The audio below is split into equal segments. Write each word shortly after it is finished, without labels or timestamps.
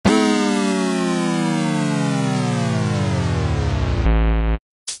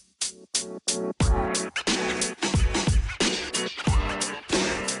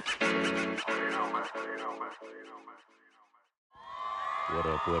What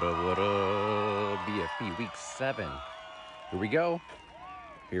up, what up, what up? BFP week 7. Here we go.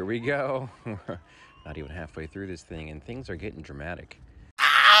 Here we go. Not even halfway through this thing, and things are getting dramatic.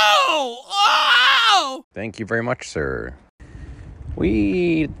 Oh! Thank you very much, sir.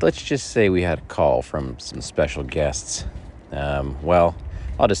 Let's just say we had a call from some special guests. Well,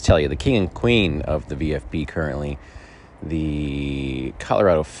 I'll just tell you, the king and queen of the VFP currently, the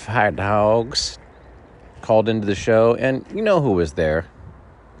Colorado Fire Dogs, called into the show, and you know who was there.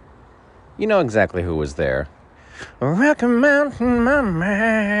 You know exactly who was there. Rocky Mountain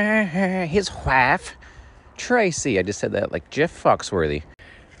Mama, his wife, Tracy. I just said that like Jeff Foxworthy.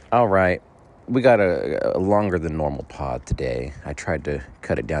 All right, we got a longer than normal pod today. I tried to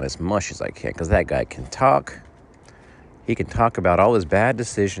cut it down as much as I can because that guy can talk. He can talk about all his bad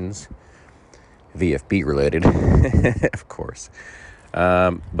decisions, VFB related, of course.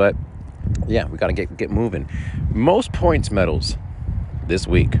 But yeah, we got to get moving. Most points medals this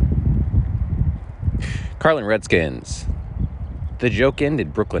week. Carlin Redskins. The joke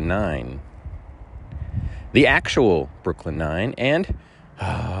ended, Brooklyn 9. The actual Brooklyn 9. And,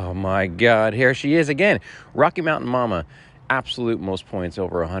 oh my God, here she is again. Rocky Mountain Mama. Absolute most points,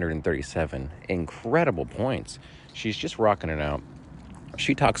 over 137. Incredible points. She's just rocking it out.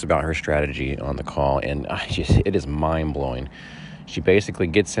 She talks about her strategy on the call, and it is mind-blowing. She basically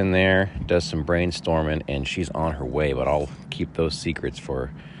gets in there, does some brainstorming, and she's on her way. But I'll keep those secrets for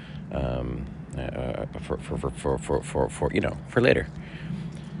later.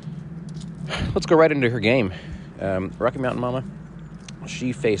 Let's go right into her game. Rocky Mountain Mama.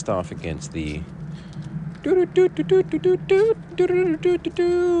 She faced off against the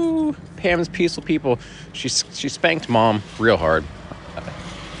Pam's Peaceful People. She spanked Mom real hard.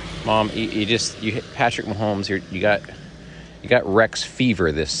 Mom, you hit Patrick Mahomes. You got Rex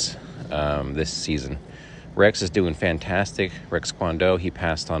fever this season. Rex is doing fantastic. Rex Kwon Do, he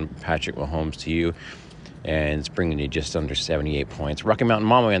passed on Patrick Mahomes to you, and it's bringing you just under 78 points. Rocky Mountain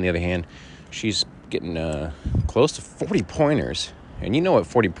Mama, on the other hand, she's getting close to 40 pointers. And you know what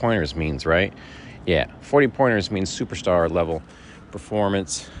 40 pointers means, right? Yeah, 40 pointers means superstar level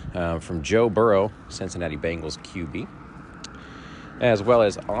performance from Joe Burrow, Cincinnati Bengals QB, as well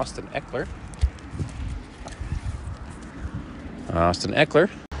as Austin Eckler.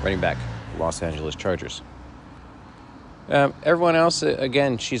 Running back, Los Angeles Chargers. Everyone else,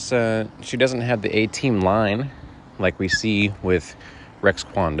 again, she doesn't have the A-team line like we see with Rex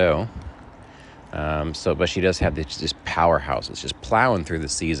Kwon Do. But she does have this powerhouse. It's just plowing through the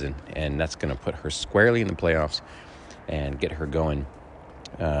season, and that's going to put her squarely in the playoffs and get her going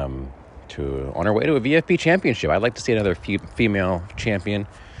on her way to a VFP championship. I'd like to see another female champion.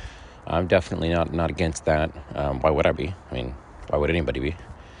 I'm definitely not against that. Why would I be? I mean, why would anybody be?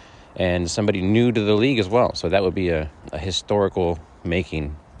 And somebody new to the league as well. So that would be a historical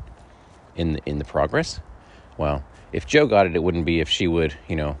making in the progress. Well, if Joe got it, it wouldn't be if she would,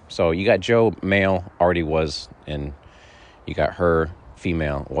 So you got Joe, male, already was, and you got her,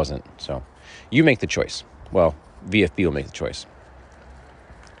 female, wasn't. So you make the choice. Well, VFB will make the choice.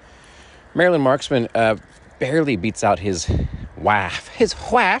 Maryland Marksman barely beats out his wife,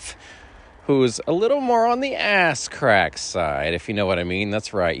 who's a little more on the ass crack side, if you know what I mean.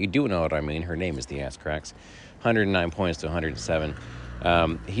 That's right. You do know what I mean. Her name is the Ass Cracks. 109 points to 107.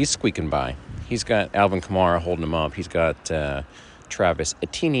 He's squeaking by. He's got Alvin Kamara holding him up. He's got Travis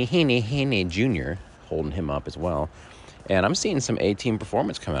Etienne Jr. holding him up as well. And I'm seeing some A-team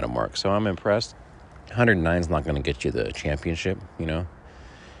performance come out of Mark, so I'm impressed. 109 is not going to get you the championship, You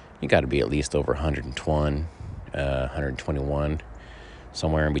got to be at least over 120, 121,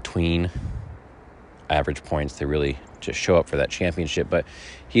 somewhere in between average points to really just show up for that championship. But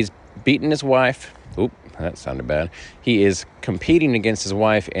he's beaten his wife. Oop, that sounded bad. He is competing against his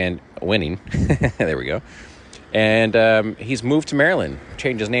wife and winning. There we go. And he's moved to Maryland,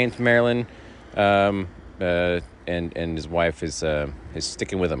 changed his name to Maryland, and his wife is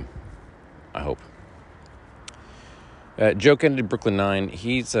sticking with him, I hope. Joke ended Brooklyn 9.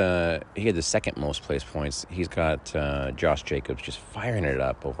 He had the second most place points. He's got Josh Jacobs just firing it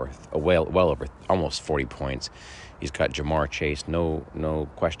up over well over almost 40 points. He's got Jamar Chase, no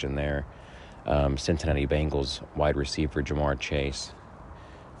question there. Cincinnati Bengals wide receiver Jamar Chase.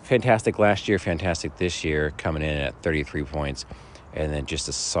 Fantastic last year, fantastic this year, coming in at 33 points. And then just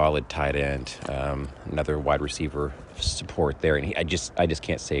a solid tight end, another wide receiver support there. And I just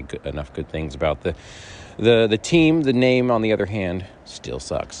can't say enough good things about the team. The name, on the other hand, still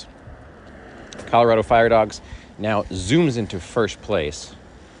sucks. Colorado Fire Dogs now zooms into first place.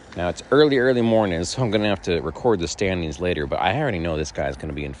 Now, it's early morning, so I'm going to have to record the standings later. But I already know this guy's going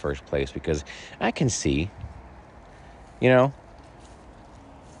to be in first place because I can see,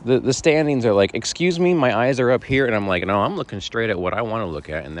 the standings are like, excuse me, my eyes are up here, and I'm like, no, I'm looking straight at what I want to look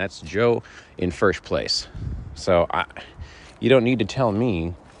at, and that's Joe in first place. So you don't need to tell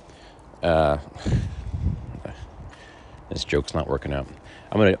me this joke's not working out.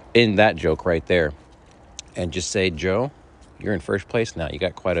 I'm going to end that joke right there and just say, Joe, you're in first place now. You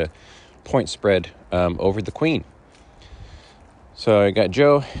got quite a point spread over the Queen. So I got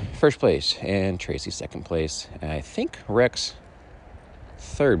Joe first place and Tracy second place. And I think Rex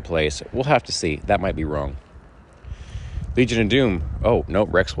third place. We'll have to see. That might be wrong. Legion of Doom. Oh, no,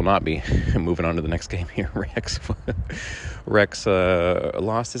 Rex will not be. Moving on to the next game here. Rex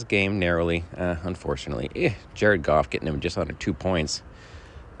lost his game narrowly, unfortunately. Jared Goff getting him just under 2 points.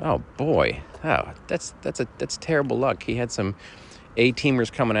 Oh, boy. Oh, that's terrible luck. He had some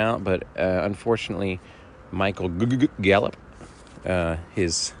A-teamers coming out, but unfortunately, Michael Gallup,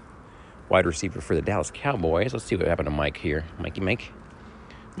 his wide receiver for the Dallas Cowboys. Let's see what happened to Mike here.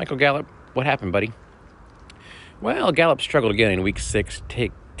 Michael Gallup, what happened, buddy? Well, Gallup struggled again in Week 6,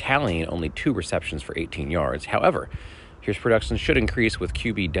 tallying only 2 receptions for 18 yards. However, his production should increase with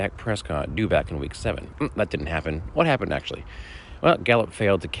QB Dak Prescott due back in Week 7. That didn't happen. What happened, actually? Well, Gallup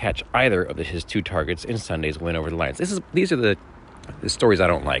failed to catch either of his 2 targets in Sunday's win over the Lions. These are the stories I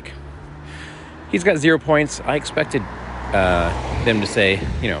don't like. He's got 0 points. I expected them to say,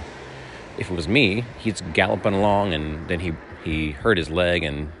 if it was me, he's galloping along, and then he hurt his leg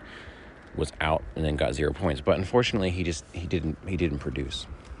and was out and then got 0 points. But unfortunately, he didn't produce.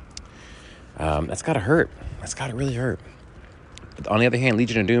 That's got to hurt. That's got to really hurt. But on the other hand,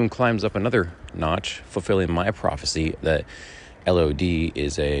 Legion of Doom climbs up another notch, fulfilling my prophecy that LOD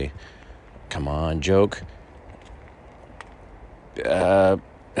is a come on joke. I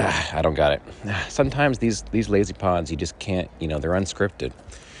don't got it. Sometimes these lazy pods, you just can't, they're unscripted.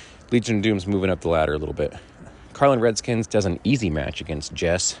 Legion of Doom's moving up the ladder a little bit. Carlin Redskins does an easy match against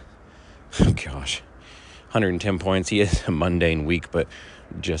Jess. Oh, gosh. 110 points. He has a mundane week, but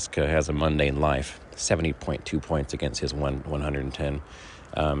Jessica has a mundane life. 70.2 points against his 110.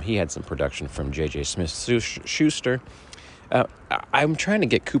 He had some production from J.J. Smith-Schuster. I'm trying to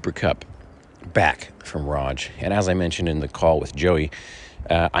get Cooper Kupp back from Raj. And as I mentioned in the call with Joey,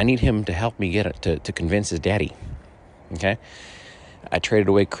 I need him to help me get it to convince his daddy. Okay? I traded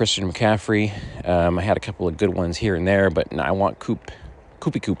away Christian McCaffrey. I had a couple of good ones here and there, but I want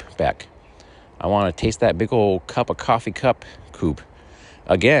Koopy Coop back. I want to taste that big old cup of coffee cup Coop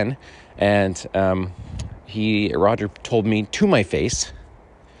again. And Roger told me to my face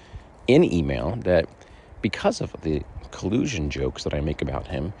in email that because of the collusion jokes that I make about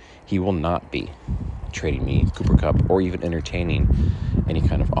him, he will not be trading me Cooper Kupp or even entertaining any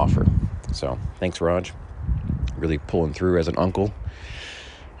kind of offer. So thanks, Raj. Really pulling through as an uncle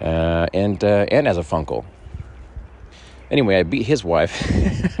and as a funkle. Anyway, I beat his wife.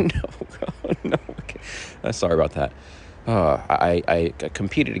 No. Okay. Sorry about that. I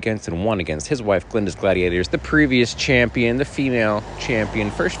competed against and won against his wife, Glenda's Gladiators, the previous champion, the female champion,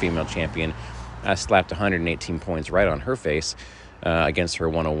 first female champion. I slapped 118 points right on her face against her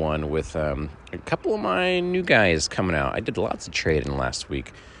 101 with a couple of my new guys coming out. I did lots of trading last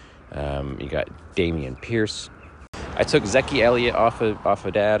week. You got Damian Pierce. I took Zeki Elliott off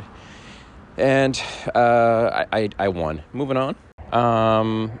of Dad, and I won. Moving on.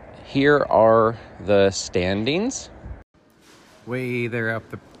 Here are the standings. Way there up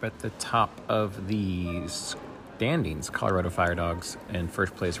at the top of the standings. Colorado Fire Dogs in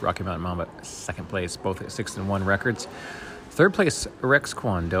first place. Rocky Mountain Mamba second place. Both at 6-1 records. Third place, Rex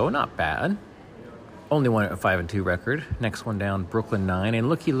Kwando. Not bad. Only one at a 5-2 record. Next one down, Brooklyn 9. And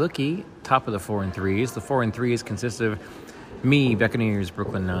looky, top of the 4-3s. The 4-3s consist of me, Buccaneers,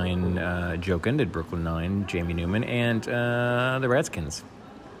 Brooklyn 9, Joke Ended, Brooklyn 9, Jamie Newman, and the Redskins.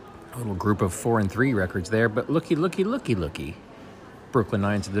 A little group of 4-3 records there, but looky. Brooklyn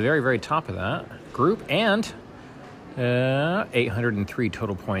 9's at the very, very top of that group, and 803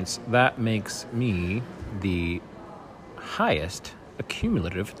 total points. That makes me the highest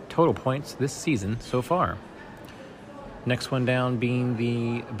accumulative total points this season so far. Next one down being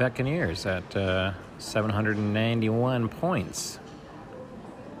the Buccaneers at 791 points.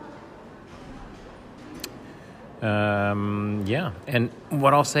 Yeah, and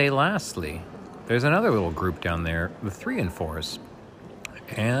what I'll say lastly, there's another little group down there, the 3 and 4s.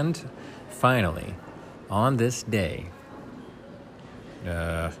 And finally, on this day,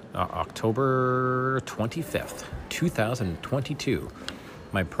 October 25th, 2022,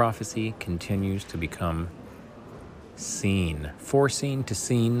 my prophecy continues to become foreseen to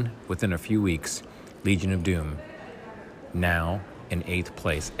seen within a few weeks. Legion of Doom, now in 8th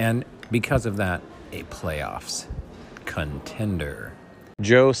place. And because of that, a playoffs contender.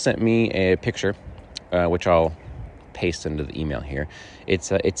 Joe sent me a picture, which I'll paste into the email here. It's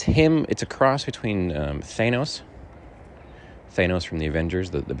him. It's a cross between Thanos from the Avengers,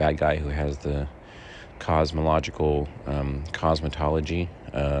 the bad guy who has the cosmological cosmetology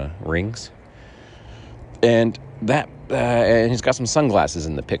rings, and he's got some sunglasses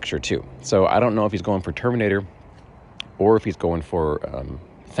in the picture too. So I don't know if he's going for Terminator or if he's going for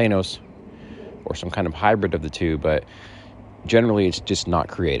Thanos or some kind of hybrid of the two, but generally it's just not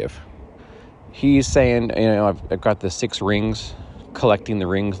creative. He's saying, I've got the 6 rings, collecting the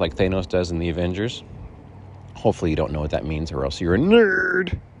rings like Thanos does in the Avengers. Hopefully you don't know what that means, or else you're a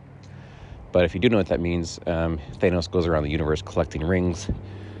nerd. But if you do know what that means, Thanos goes around the universe collecting rings.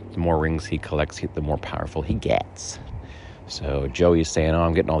 The more rings he collects, the more powerful he gets. So Joey's saying,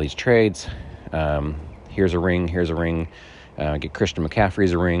 I'm getting all these trades. Here's a ring. Get Christian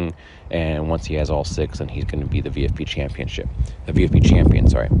McCaffrey's a ring. And once he has all 6, then he's going to be the VFP champion,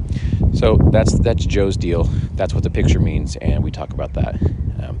 sorry. So that's Joe's deal. That's what the picture means, and we talk about that.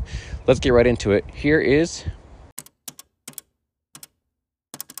 Let's get right into it. Here is...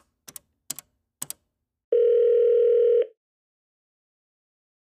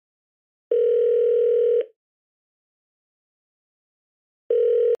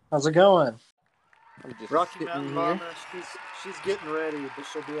 How's it going? I'm just Rocky sitting Mountain here. Mama, she's getting ready, but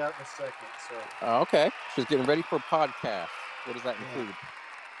she'll be out in a second. So, Okay. She's getting ready for a podcast. What does that include?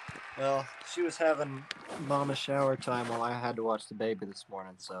 well, she was having mama shower time while I had to watch the baby this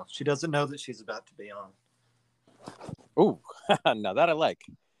morning, so she doesn't know that she's about to be on. Ooh, now that I like.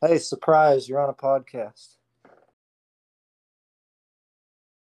 Hey, surprise! You're on a podcast.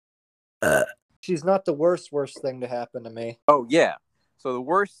 She's not the worst thing to happen to me. Oh, yeah. So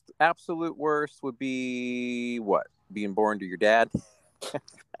the absolute worst would be what? Being born to your dad?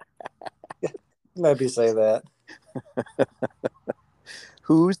 Maybe say that.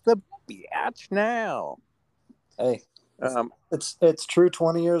 Who's the biatch now? Hey, it's true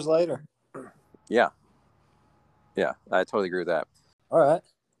 20 years later. Yeah, I totally agree with that. All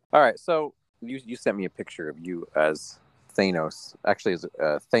right. So you sent me a picture of you as Thanos. Actually, as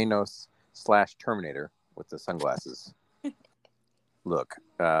Thanos / Terminator with the sunglasses. Look,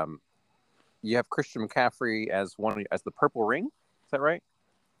 you have Christian McCaffrey as the purple ring. Is that right?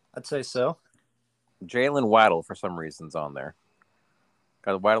 I'd say so. Jalen Waddle for some reason's on there.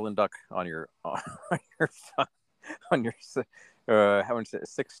 Got a Waddle and Duck on your having a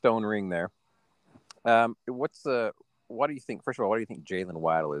 6-stone ring there. What do you think? First of all, why do you think Jalen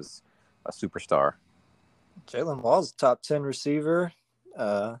Waddle is a superstar? Jalen Waddle's a top 10 receiver.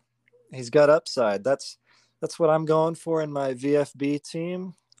 He's got upside. That's what I'm going for in my VFB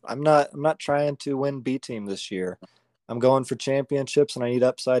team. I'm not trying to win B team this year. I'm going for championships, and I need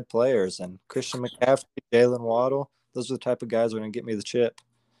upside players. And Christian McCaffrey, Jalen Waddle, those are the type of guys who are going to get me the chip.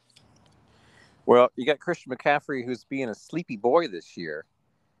 Well, you got Christian McCaffrey, who's being a sleepy boy this year,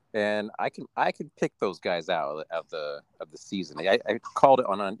 and I can pick those guys out of the season. I called it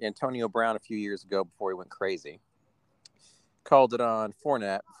on Antonio Brown a few years ago before he went crazy. Called it on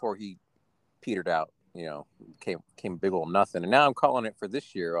Fournette before he petered out. Came big old nothing. And now I'm calling it for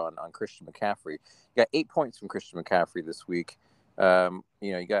this year on Christian McCaffrey. You got 8 points from Christian McCaffrey this week.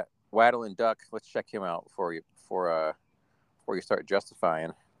 You got Waddle and Duck. Let's check him out before you start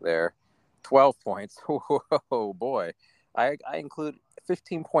justifying there. 12 points. Oh boy. I include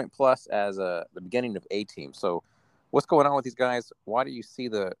 15-point plus as the beginning of a team. So what's going on with these guys? Why do you see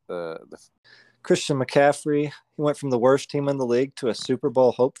the Christian McCaffrey? He went from the worst team in the league to a Super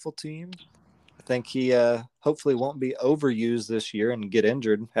Bowl hopeful team. I think he hopefully won't be overused this year and get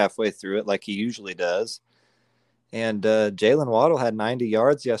injured halfway through it like he usually does. And Jalen Waddle had 90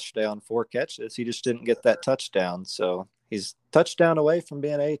 yards yesterday on 4 catches. He just didn't get that touchdown. So he's touchdown away from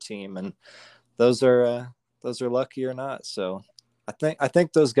being a team, and those are lucky or not. So I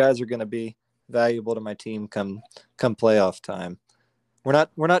think those guys are going to be valuable to my team come playoff time.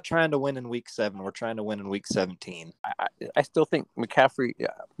 We're not trying to win in week 7. We're trying to win in week 17. I still think McCaffrey,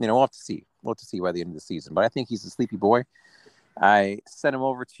 we'll have to see. We'll have to see by the end of the season. But I think he's a sleepy boy. I sent him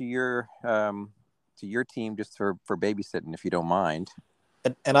over to your team just for babysitting, if you don't mind.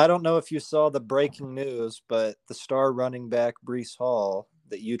 And I don't know if you saw the breaking news, but the star running back Breece Hall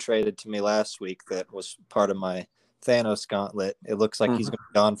that you traded to me last week, that was part of my Thanos gauntlet, it looks like he's going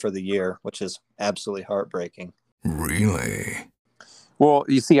to be gone for the year, which is absolutely heartbreaking. Really? Well,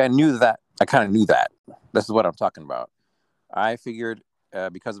 you see, I kind of knew that. This is what I'm talking about. I figured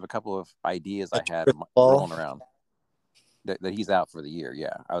because of a couple of ideas I had rolling around that he's out for the year.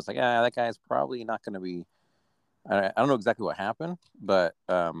 Yeah. I was like, that guy's probably not going to be. I don't know exactly what happened, but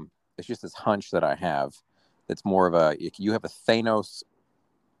it's just this hunch that I have. It's more of you have a Thanos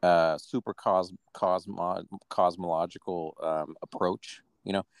super cosmological approach.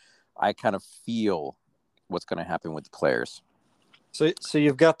 I kind of feel what's going to happen with the players. So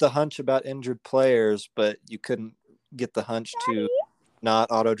you've got the hunch about injured players, but you couldn't get the hunch to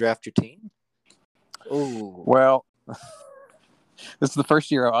not auto draft your team? Oh, well, this is the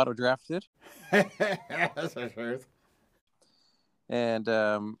first year I auto drafted. That's the truth. And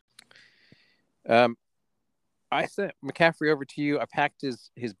I sent McCaffrey over to you. I packed his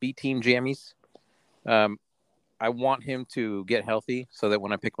B team jammies. I want him to get healthy so that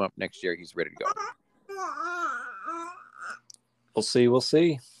when I pick him up next year, he's ready to go. We'll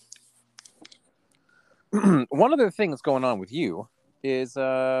see. One other thing that's going on with you is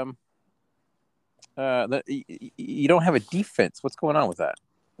that you don't have a defense. What's going on with that?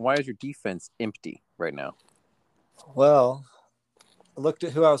 Why is your defense empty right now? Well, I looked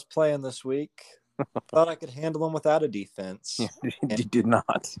at who I was playing this week. Thought I could handle them without a defense. You did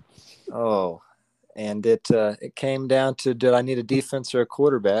not. Oh, and it came down to, did I need a defense or a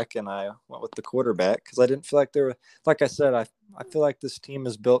quarterback? And I went with the quarterback because I didn't feel like like I said, I feel like this team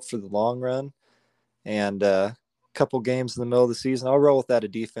is built for the long run. And a couple games in the middle of the season, I'll roll without a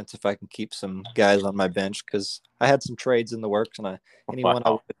defense if I can keep some guys on my bench, because I had some trades in the works, and anyone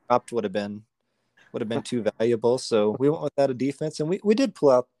I would have dropped would have been too valuable. So we went without a defense, and we did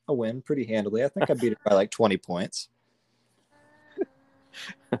pull out a win pretty handily. I think I beat it by like 20 points.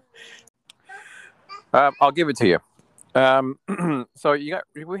 I'll give it to you. So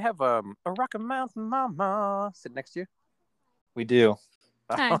we have a Rocky Mountain Mama sitting next to you. We do.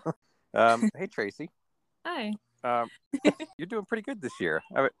 Hi. Hey, Tracy. Hi. You're doing pretty good this year.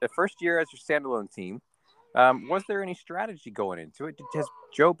 The first year as your standalone team. Was there any strategy going into it? Has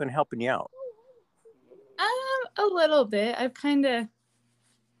Joe been helping you out? A little bit. I've kind of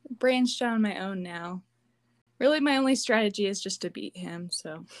branched out on my own now. Really, my only strategy is just to beat him.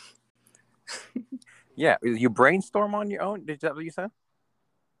 So. Yeah, you brainstorm on your own. Is that what you said?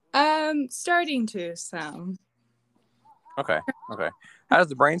 Starting to. So. Okay. How's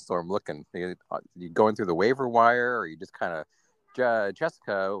the brainstorm looking? You going through the waiver wire, or you just kind of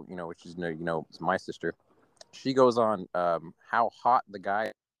Jessica, which is is my sister. She goes on how hot the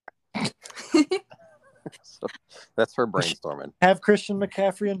guy. So that's her brainstorming. Have Christian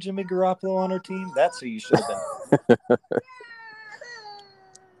McCaffrey and Jimmy Garoppolo on her team. That's who you should have been.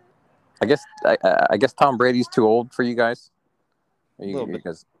 I guess Tom Brady's too old for you guys.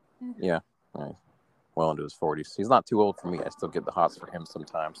 Because yeah, well into his 40s. He's not too old for me. I still get the hots for him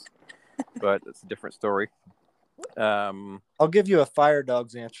sometimes, but it's a different story. I'll give you a Fire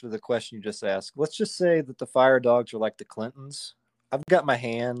Dogs answer to the question you just asked. Let's just say that the Fire Dogs are like the Clintons. I've got my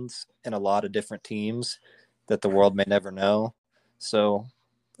hands in a lot of different teams that the world may never know. So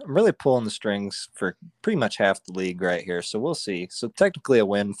I'm really pulling the strings for pretty much half the league right here. So we'll see. So technically a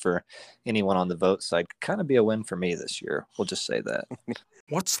win for anyone on the vote side. Could kind of be a win for me this year. We'll just say that.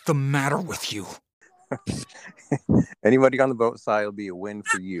 What's the matter with you? Anybody on the vote side will be a win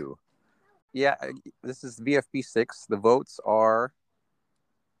for you. Yeah, this is VFB 6. The votes are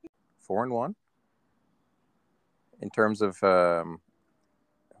 4-1 in terms of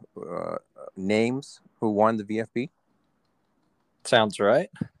names who won the VFB. Sounds right.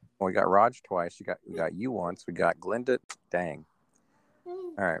 Well, we got Raj twice. We got you once. We got Glenda. Dang.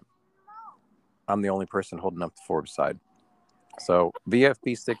 All right. I'm the only person holding up the Forbes side. So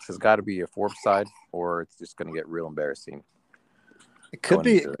VFB 6 has got to be a Forbes side, or it's just going to get real embarrassing. It could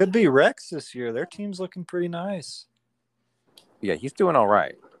be Rex this year. Their team's looking pretty nice. Yeah, he's doing all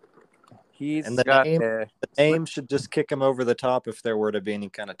right. The name should just kick him over the top if there were to be any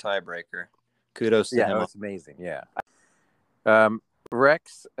kind of tiebreaker. Kudos to him. Yeah, that's amazing. Yeah.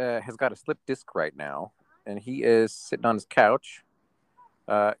 Rex has got a slip disc right now, and he is sitting on his couch,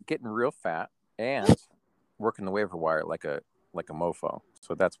 getting real fat and working the waiver wire like a mofo.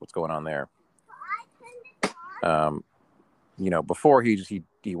 So that's what's going on there. Before he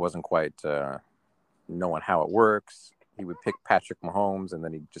wasn't quite knowing how it works. He would pick Patrick Mahomes, and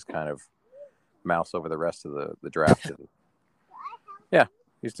then he'd just kind of mouse over the rest of the draft. And, yeah,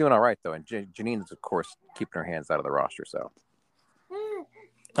 he's doing all right, though. And Janine is, of course, keeping her hands out of the roster. So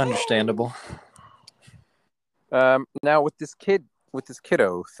understandable. Now, with this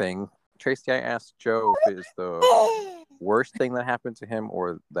kiddo thing, Tracy, I asked Joe if it's the worst thing that happened to him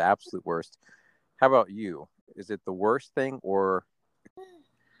or the absolute worst. How about you? Is it the worst thing or...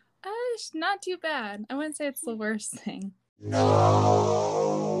 It's not too bad. I wouldn't say it's the worst thing.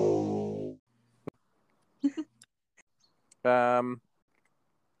 No.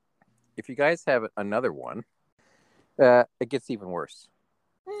 If you guys have another one, it gets even worse.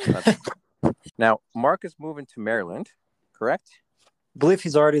 Now, Mark is moving to Maryland, correct? I believe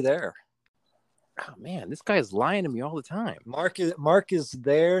he's already there. Oh man, this guy is lying to me all the time. Mark is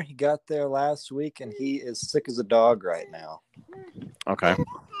there. He got there last week, and he is sick as a dog right now. Okay.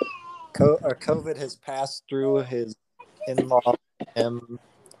 COVID has passed through his in-law, him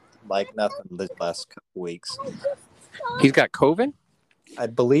like nothing this last couple weeks. He's got COVID? I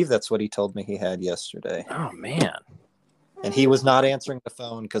believe that's what he told me he had yesterday. Oh man. And he was not answering the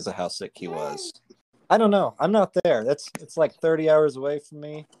phone because of how sick he was. I don't know. I'm not there. It's like 30 hours away from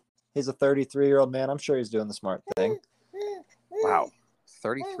me. He's a 33-year-old man. I'm sure he's doing the smart thing. Wow.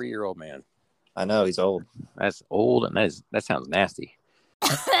 33-year-old man. I know he's old. That's old, and that sounds nasty.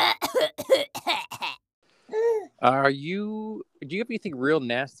 Do you have anything real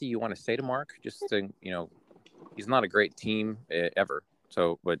nasty you want to say to Mark? Just to, he's not a great team ever.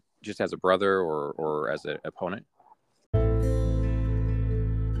 So, but just as a brother or as an opponent.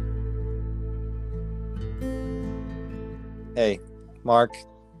 Hey, Mark,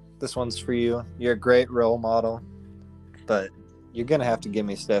 this one's for you. You're a great role model, but you're going to have to give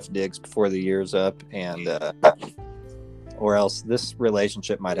me Steph Diggs before the year's up, and or else this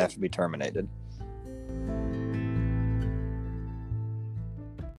relationship might have to be terminated.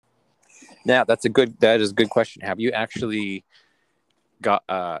 Yeah, that is a good question. Have you actually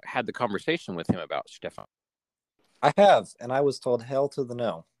had the conversation with him about Stefan? I have, and I was told hell to the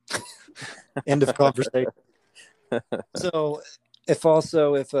no. End of conversation. So, if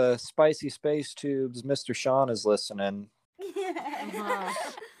Spicy Space Tubes, Mr. Sean is listening,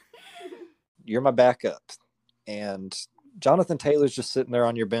 you're my backup. And Jonathan Taylor's just sitting there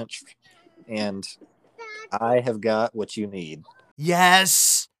on your bench, and I have got what you need.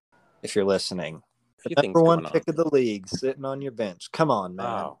 Yes. If you're listening. The number one pick of the league sitting on your bench. Come on,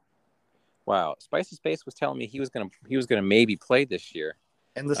 man. Wow. Spicy Space was telling me he was gonna maybe play this year.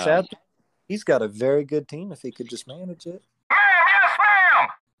 And the sad thing, he's got a very good team if he could just manage it. Yes, ma'am.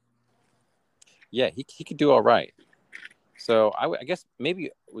 Yeah, he could do all right. So I guess maybe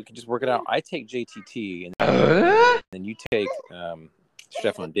we could just work it out. I take JTT, and then you take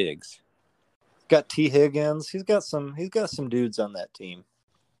Stefan Diggs. Got T. Higgins. He's got some dudes on that team.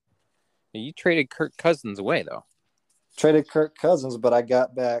 You traded Kirk Cousins away, though. Traded Kirk Cousins, but I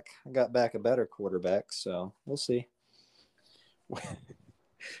got back a better quarterback. So we'll see.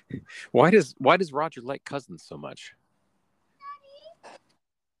 Why does Roger like Cousins so much?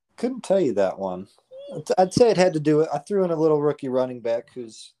 Couldn't tell you that one. I'd say it had to do with I threw in a little rookie running back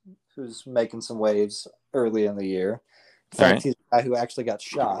who's making some waves early in the year. In fact, he's a guy who actually got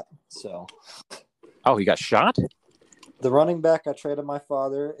shot. So. Oh, he got shot? The running back I traded my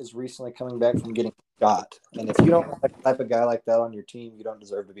father is recently coming back from getting shot. And if you don't have a type of guy like that on your team, you don't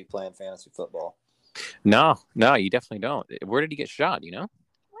deserve to be playing fantasy football. No, you definitely don't. Where did he get shot, you know?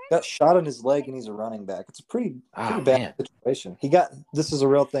 Got shot in his leg and he's a running back. It's a pretty bad situation. This is a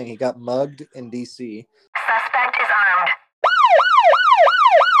real thing. He got mugged in DC. Suspect is armed.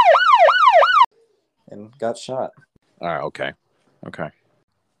 And got shot. All right, okay.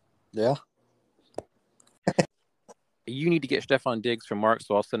 Yeah. You need to get Stefan Diggs from Mark,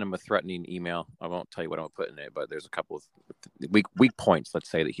 so I'll send him a threatening email. I won't tell you what I'm going to put in it, but there's a couple of weak points, let's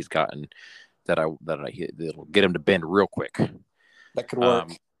say, that he's gotten that'll get him to bend real quick. That could work.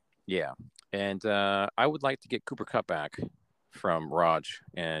 Yeah. And I would like to get Cooper Kupp back from Raj.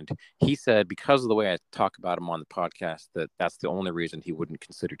 And he said because of the way I talk about him on the podcast, that's the only reason he wouldn't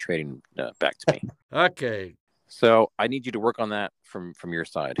consider trading back to me. Okay. So I need you to work on that from your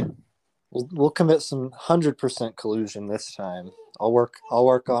side. We'll commit some 100% collusion this time. I'll work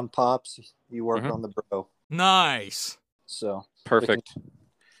on Pops. You work on the bro. Nice. So perfect.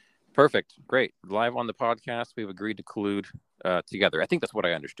 Great. Live on the podcast, we've agreed to collude together. I think that's what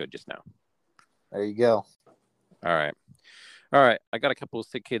I understood just now. There you go. All right. I got a couple of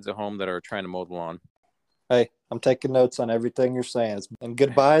sick kids at home that are trying to mow the lawn. Hey, I'm taking notes on everything you're saying. And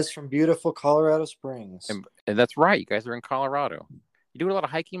goodbyes from beautiful Colorado Springs. And that's right. You guys are in Colorado. You doing a lot of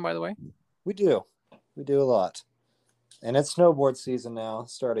hiking, by the way? We do a lot. And it's snowboard season now,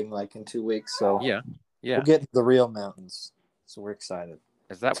 starting like in 2 weeks. So yeah, we'll get to the real mountains. So we're excited.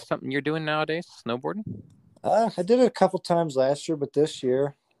 Is that something you're doing nowadays, snowboarding? I did it a couple times last year, but this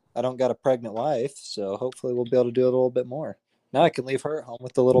year I don't got a pregnant wife, so hopefully we'll be able to do it a little bit more. Now I can leave her at home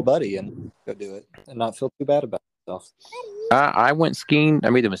with the little buddy and go do it and not feel too bad about myself. I went skiing.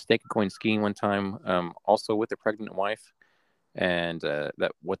 I made the mistake of going skiing one time, also with a pregnant wife. And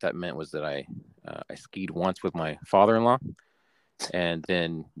what that meant was that I skied once with my father-in-law, and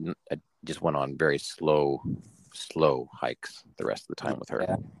then I just went on very slow hikes the rest of the time with her.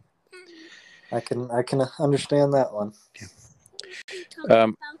 Yeah. I can understand that one.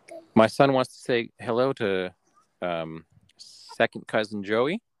 My son wants to say hello to second cousin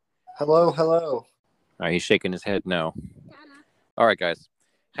Joey. Hello. All right, he's shaking his head no. All right, guys.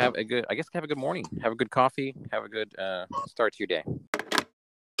 Have a good morning. Have a good coffee. Have a good start to your day.